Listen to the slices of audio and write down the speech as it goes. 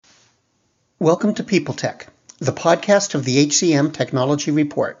Welcome to People Tech, the podcast of the HCM Technology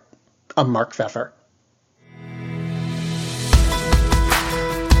Report. I'm Mark Pfeffer.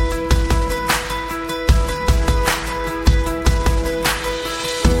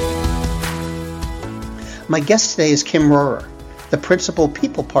 My guest today is Kim Rohrer, the Principal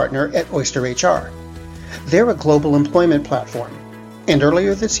People Partner at Oyster HR. They're a global employment platform, and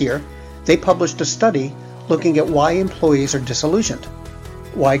earlier this year, they published a study looking at why employees are disillusioned.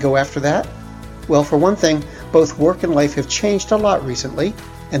 Why go after that? Well, for one thing, both work and life have changed a lot recently,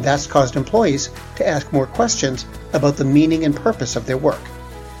 and that's caused employees to ask more questions about the meaning and purpose of their work.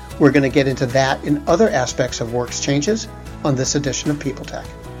 We're going to get into that and other aspects of work's changes on this edition of People Tech.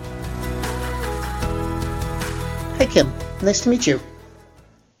 Hey, Kim. Nice to meet you.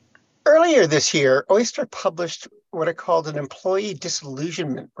 Earlier this year, Oyster published what it called an employee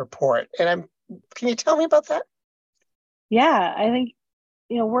disillusionment report. And can you tell me about that? Yeah, I think,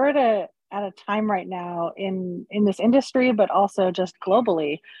 we're at a time right now in this industry, but also just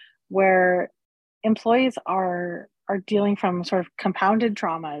globally, where employees are dealing from sort of compounded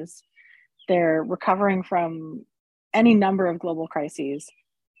traumas. They're recovering from any number of global crises,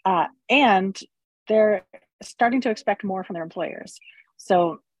 and they're starting to expect more from their employers.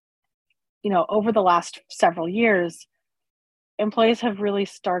 So, over the last several years, employees have really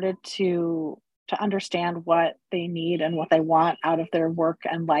started to understand what they need and what they want out of their work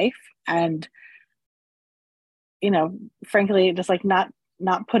and life. And, frankly, just like not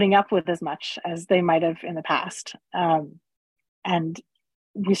putting up with as much as they might have in the past. And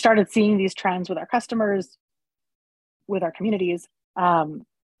we started seeing these trends with our customers, with our communities.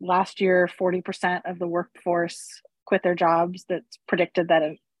 Last year, 40% of the workforce quit their jobs. That's predicted that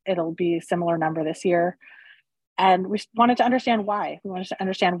it'll be a similar number this year. And we wanted to understand why. We wanted to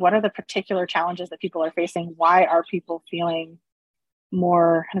understand what are the particular challenges that people are facing. Why are people feeling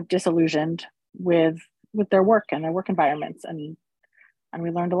more kind of disillusioned with their work and their work environments? And we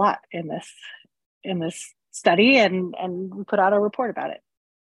learned a lot in this study, and we put out a report about it.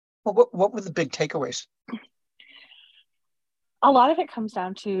 Well, what were the big takeaways? A lot of it comes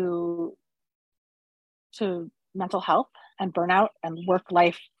down to mental health and burnout and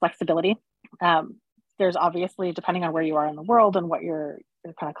work-life flexibility. There's obviously, depending on where you are in the world and what your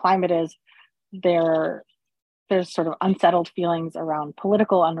kind of climate is, there's sort of unsettled feelings around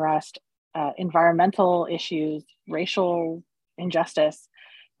political unrest, environmental issues, racial injustice,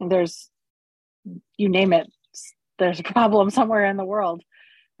 and you name it, there's a problem somewhere in the world.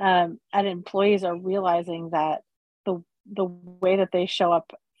 And employees are realizing that the way that they show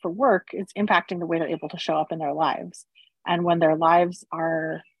up for work is impacting the way they're able to show up in their lives. And when their lives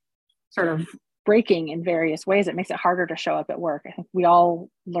are sort of breaking in various ways, it makes it harder to show up at work. I think we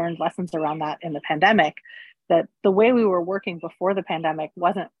all learned lessons around that in the pandemic, that the way we were working before the pandemic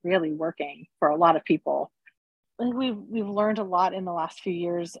wasn't really working for a lot of people. I think we've learned a lot in the last few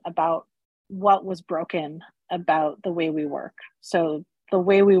years about what was broken about the way we work. So the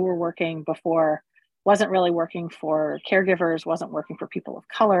way we were working before wasn't really working for caregivers, wasn't working for people of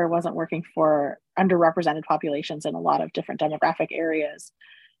color, wasn't working for underrepresented populations in a lot of different demographic areas.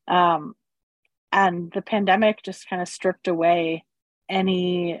 And the pandemic just kind of stripped away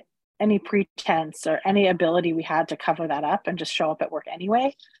any pretense or any ability we had to cover that up and just show up at work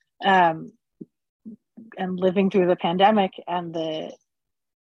anyway. And living through the pandemic and the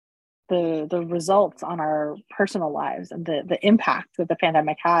results on our personal lives and the impact that the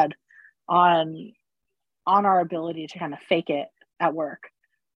pandemic had on our ability to kind of fake it at work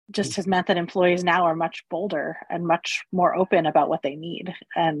just has meant that employees now are much bolder and much more open about what they need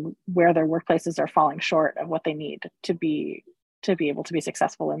and where their workplaces are falling short of what they need to be able to be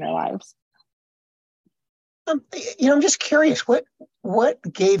successful in their lives. I'm just curious, what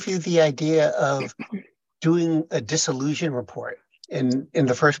gave you the idea of doing a disillusion report in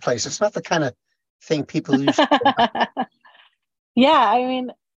the first place? It's not the kind of thing people usually do. Yeah, I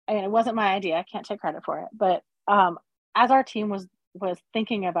mean, it wasn't my idea. I can't take credit for it. But as our team was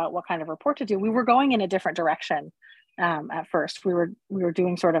thinking about what kind of report to do, we were going in a different direction. At first, we were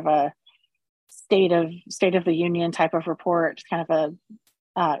doing sort of a state of the union type of report, kind of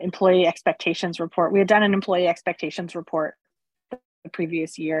a employee expectations report. We had done an employee expectations report the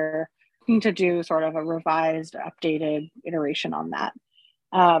previous year, looking to do sort of a revised, updated iteration on that.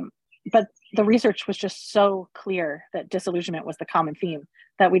 But the research was just so clear that disillusionment was the common theme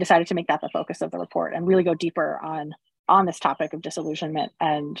that we decided to make that the focus of the report and really go deeper on this topic of disillusionment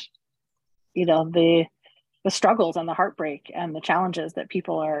and, the struggles and the heartbreak and the challenges that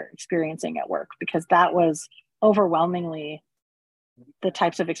people are experiencing at work, because that was overwhelmingly the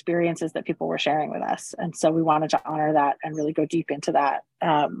types of experiences that people were sharing with us. And so we wanted to honor that and really go deep into that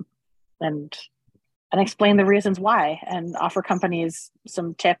and explain the reasons why and offer companies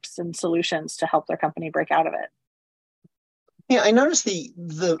some tips and solutions to help their company break out of it. Yeah, I noticed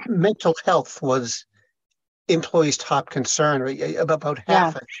the mental health was employees' top concern, right? About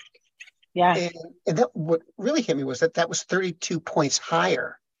half it. Yeah. And that what really hit me was that was 32 points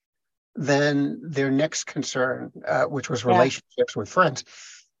higher than their next concern, which was relationships with friends.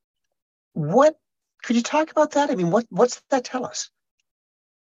 What could you talk about that? I mean, what's that tell us?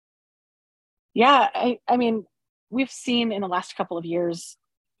 Yeah, I mean, we've seen in the last couple of years,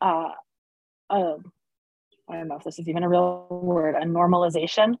 I don't know if this is even a real word, a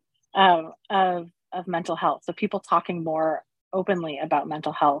normalization of mental health. So people talking more openly about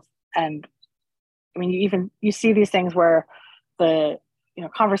mental health. And I mean, you see these things where the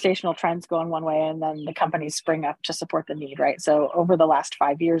conversational trends go in one way and then the companies spring up to support the need, right? So over the last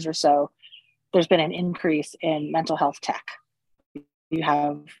 5 years or so, there's been an increase in mental health tech. You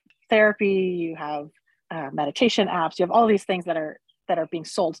have therapy, you have meditation apps, you have all these things that are being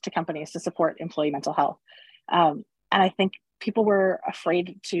sold to companies to support employee mental health. And I think people were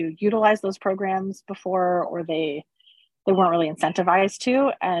afraid to utilize those programs before, or they weren't really incentivized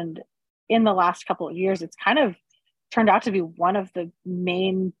to. And in the last couple of years, it's kind of turned out to be one of the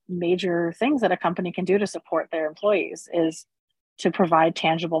main major things that a company can do to support their employees is to provide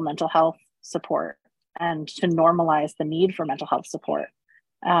tangible mental health support and to normalize the need for mental health support.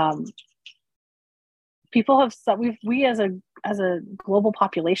 People have we as a global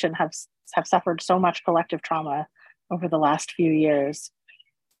population have suffered so much collective trauma over the last few years,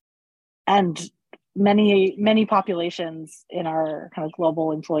 and many populations in our kind of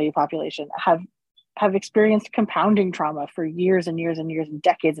global employee population have experienced compounding trauma for years and years and years and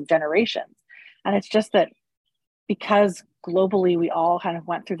decades and generations. And it's just that because globally we all kind of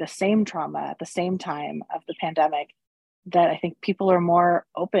went through the same trauma at the same time of the pandemic, that I think people are more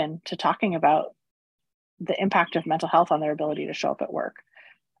open to talking about the impact of mental health on their ability to show up at work.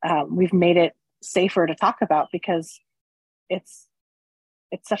 We've made it safer to talk about because it's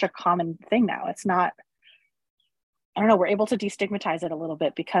such a common thing now. It's not, I don't know, we're able to destigmatize it a little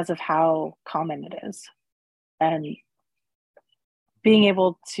bit because of how common it is. And being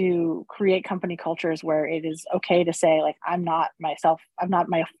able to create company cultures where it is okay to say, like, I'm not myself, I'm not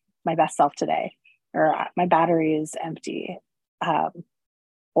my best self today, or my battery is empty,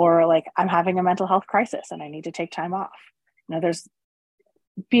 or like I'm having a mental health crisis and I need to take time off. There's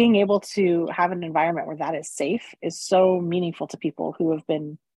being able to have an environment where that is safe is so meaningful to people who have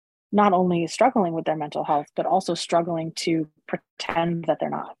been not only struggling with their mental health, but also struggling to pretend that they're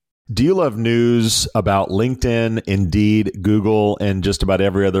not. Do you love news about LinkedIn, Indeed, Google, and just about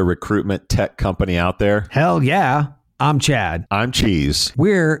every other recruitment tech company out there? Hell yeah. I'm Chad. I'm Cheese.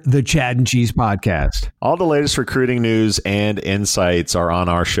 We're the Chad and Cheese Podcast. All the latest recruiting news and insights are on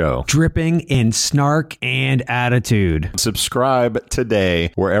our show. Dripping in snark and attitude. Subscribe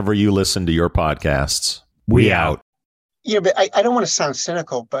today wherever you listen to your podcasts. We out. But I don't want to sound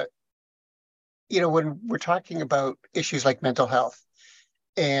cynical, but, when we're talking about issues like mental health,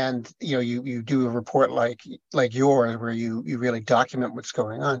 and, you do a report like yours where you really document what's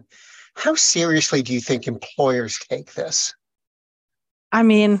going on, how seriously do you think employers take this? I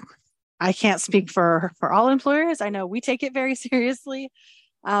mean, I can't speak for all employers. I know we take it very seriously.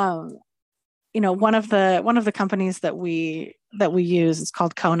 One of the companies that we use is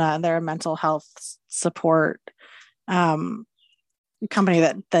called Kona, and they're a mental health support company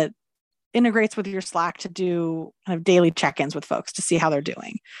that integrates with your Slack to do kind of daily check-ins with folks to see how they're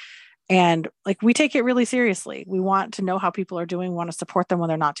doing. And like, we take it really seriously. We want to know how people are doing, want to support them when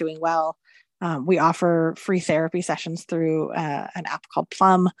they're not doing well. We offer free therapy sessions through an app called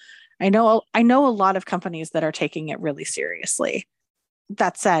Plum. I know a lot of companies that are taking it really seriously.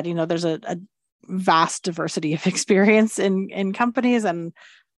 That said, there's a vast diversity of experience in companies, and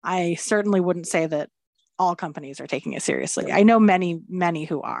I certainly wouldn't say that all companies are taking it seriously. I know many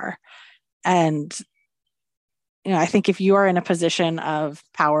who are. And I think if you are in a position of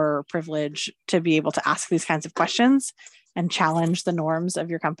power or privilege to be able to ask these kinds of questions and challenge the norms of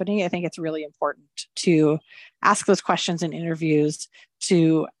your company, I think it's really important to ask those questions in interviews,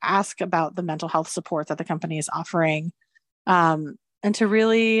 to ask about the mental health support that the company is offering, and to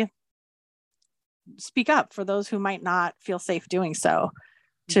really speak up for those who might not feel safe doing so,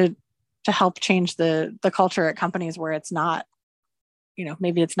 to help change the culture at companies where it's not,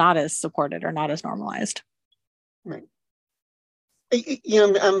 maybe it's not as supported or not as normalized. Right.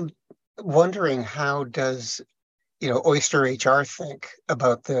 I'm wondering, how does, Oyster HR think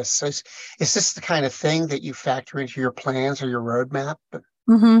about this? Is this the kind of thing that you factor into your plans or your roadmap?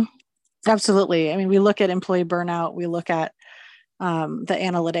 Mm-hmm. Absolutely. I mean, we look at employee burnout. We look at the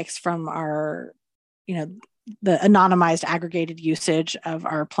analytics from our, the anonymized aggregated usage of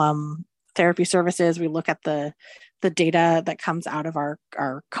our Plum therapy services. We look at the data that comes out of our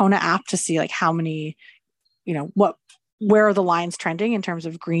Kona app to see like how many, where are the lines trending in terms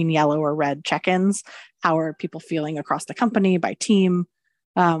of green, yellow, or red check-ins? How are people feeling across the company by team?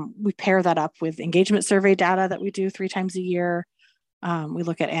 We pair that up with engagement survey data that we do 3 times a year. We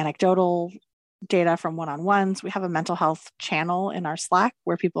look at anecdotal data from one-on-ones. We have a mental health channel in our Slack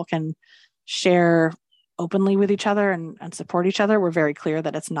where people can share openly with each other and support each other. We're very clear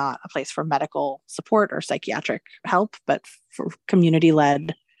that it's not a place for medical support or psychiatric help, but for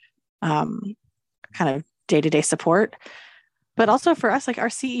community-led kind of day-to-day support. But also for us, like our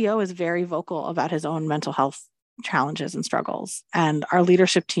CEO is very vocal about his own mental health challenges and struggles. And our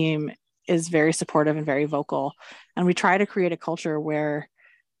leadership team is very supportive and very vocal. And we try to create a culture where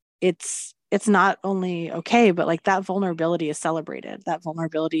it's not only okay, but like that vulnerability is celebrated. That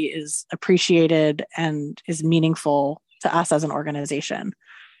vulnerability is appreciated and is meaningful to us as an organization.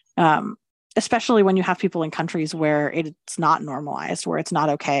 Especially when you have people in countries where it's not normalized, where it's not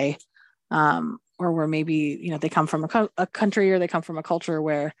okay, or where maybe, they come from a country or they come from a culture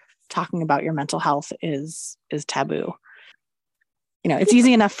where talking about your mental health is taboo. It's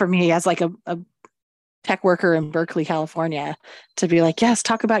easy enough for me as like a tech worker in Berkeley, California, to be like, yes,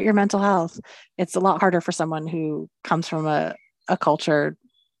 talk about your mental health. It's a lot harder for someone who comes from a culture,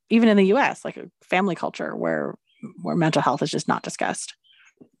 even in the US, like a family culture where mental health is just not discussed.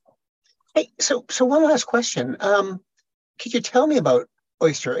 Hey, so one last question. Could you tell me about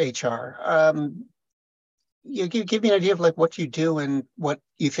Oyster HR? Give me an idea of like what you do and what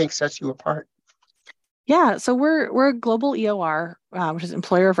you think sets you apart. Yeah, so we're a global EOR, which is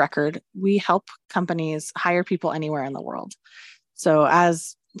employer of record. We help companies hire people anywhere in the world. So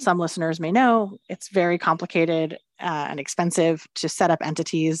as some listeners may know, it's very complicated and expensive to set up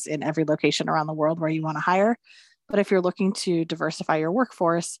entities in every location around the world where you want to hire. But if you're looking to diversify your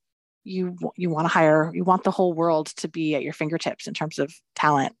workforce, you want the whole world to be at your fingertips in terms of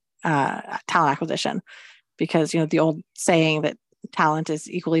talent acquisition, because the old saying that talent is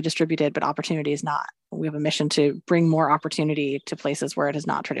equally distributed, but opportunity is not. We have a mission to bring more opportunity to places where it has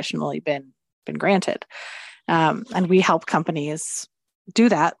not traditionally been granted. And we help companies do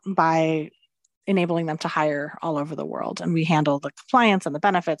that by enabling them to hire all over the world. And we handle the compliance and the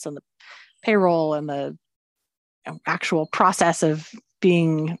benefits and the payroll and the actual process of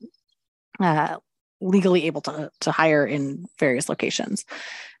being legally able to hire in various locations.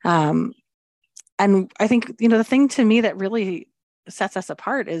 And I think, the thing to me that really sets us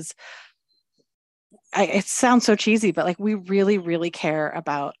apart is, it sounds so cheesy, but like we really, really care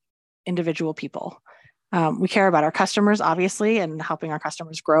about individual people. We care about our customers, obviously, and helping our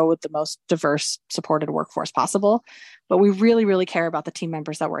customers grow with the most diverse, supported workforce possible. But we really, really care about the team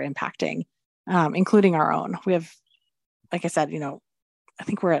members that we're impacting, including our own. We have, like I said, I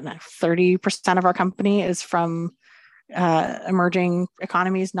think we're at 30% of our company is from emerging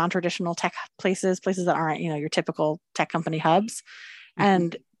economies, non-traditional tech places that aren't, your typical tech company hubs. Mm-hmm.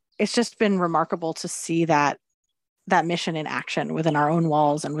 And it's just been remarkable to see that mission in action within our own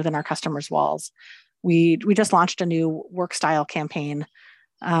walls and within our customers' walls. We just launched a new work style campaign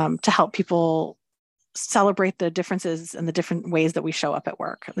to help people celebrate the differences and the different ways that we show up at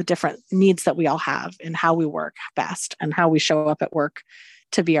work, the different needs that we all have and how we work best and how we show up at work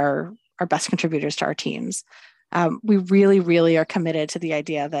to be our best contributors to our teams. We really, really are committed to the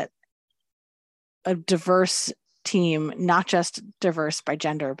idea that a diverse team, not just diverse by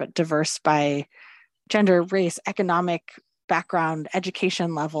gender, but diverse by gender, race, economic background,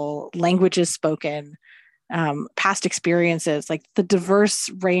 education level, languages spoken, past experiences, like the diverse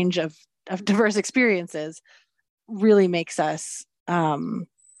range of diverse experiences really makes us a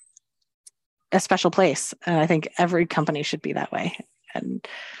special place. And I think every company should be that way. And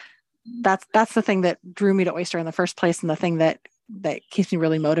that's the thing that drew me to Oyster in the first place. And the thing that keeps me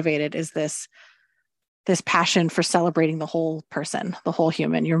really motivated is this passion for celebrating the whole person, the whole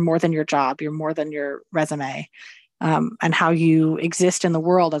human. You're more than your job. You're more than your resume. And how you exist in the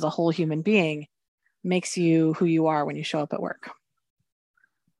world as a whole human being makes you who you are when you show up at work.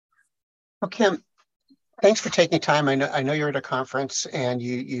 Well, Kim, thanks for taking time. I know you're at a conference and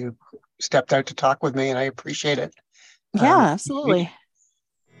you stepped out to talk with me, and I appreciate it. Yeah, absolutely.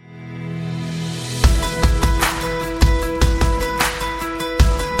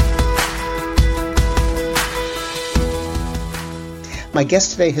 My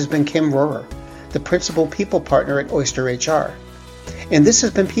guest today has been Kim Rohrer, the Principal People Partner at Oyster HR. And this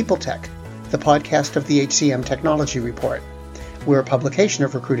has been People Tech, the podcast of the HCM Technology Report. We're a publication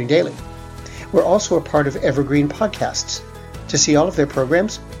of Recruiting Daily. We're also a part of Evergreen Podcasts. To see all of their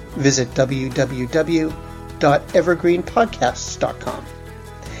programs, visit www.evergreenpodcasts.com.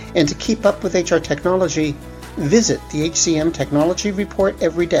 And to keep up with HR technology, visit the HCM Technology Report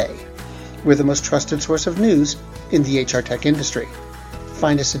every day. We're the most trusted source of news in the HR tech industry.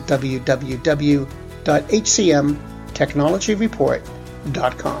 Find us at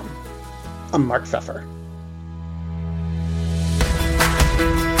www.hcmtechnologyreport.com. I'm Mark Pfeffer.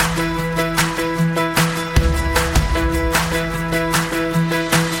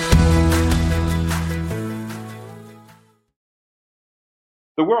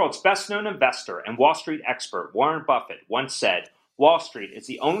 The world's best-known investor and Wall Street expert Warren Buffett once said, "Wall Street is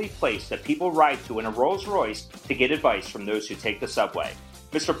the only place that people ride to in a Rolls-Royce to get advice from those who take the subway."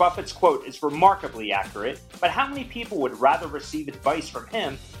 Mr. Buffett's quote is remarkably accurate, but how many people would rather receive advice from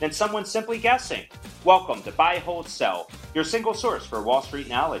him than someone simply guessing? Welcome to Buy, Hold, Sell, your single source for Wall Street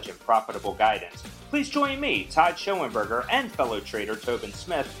knowledge and profitable guidance. Please join me, Todd Schoenberger, and fellow trader Tobin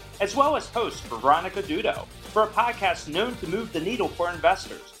Smith, as well as host Veronica Dudo, for a podcast known to move the needle for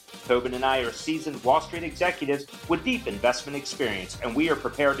investors. Tobin and I are seasoned Wall Street executives with deep investment experience, and we are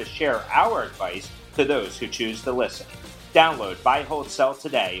prepared to share our advice to those who choose to listen. Download Buy, Hold, Sell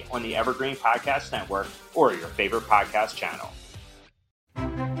today on the Evergreen Podcast Network or your favorite podcast channel.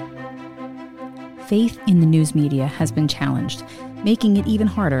 Faith in the news media has been challenged, making it even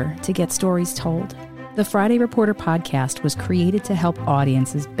harder to get stories told. The Friday Reporter podcast was created to help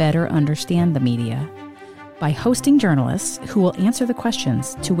audiences better understand the media by hosting journalists who will answer the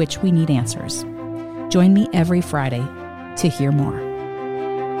questions to which we need answers. Join me every Friday to hear more.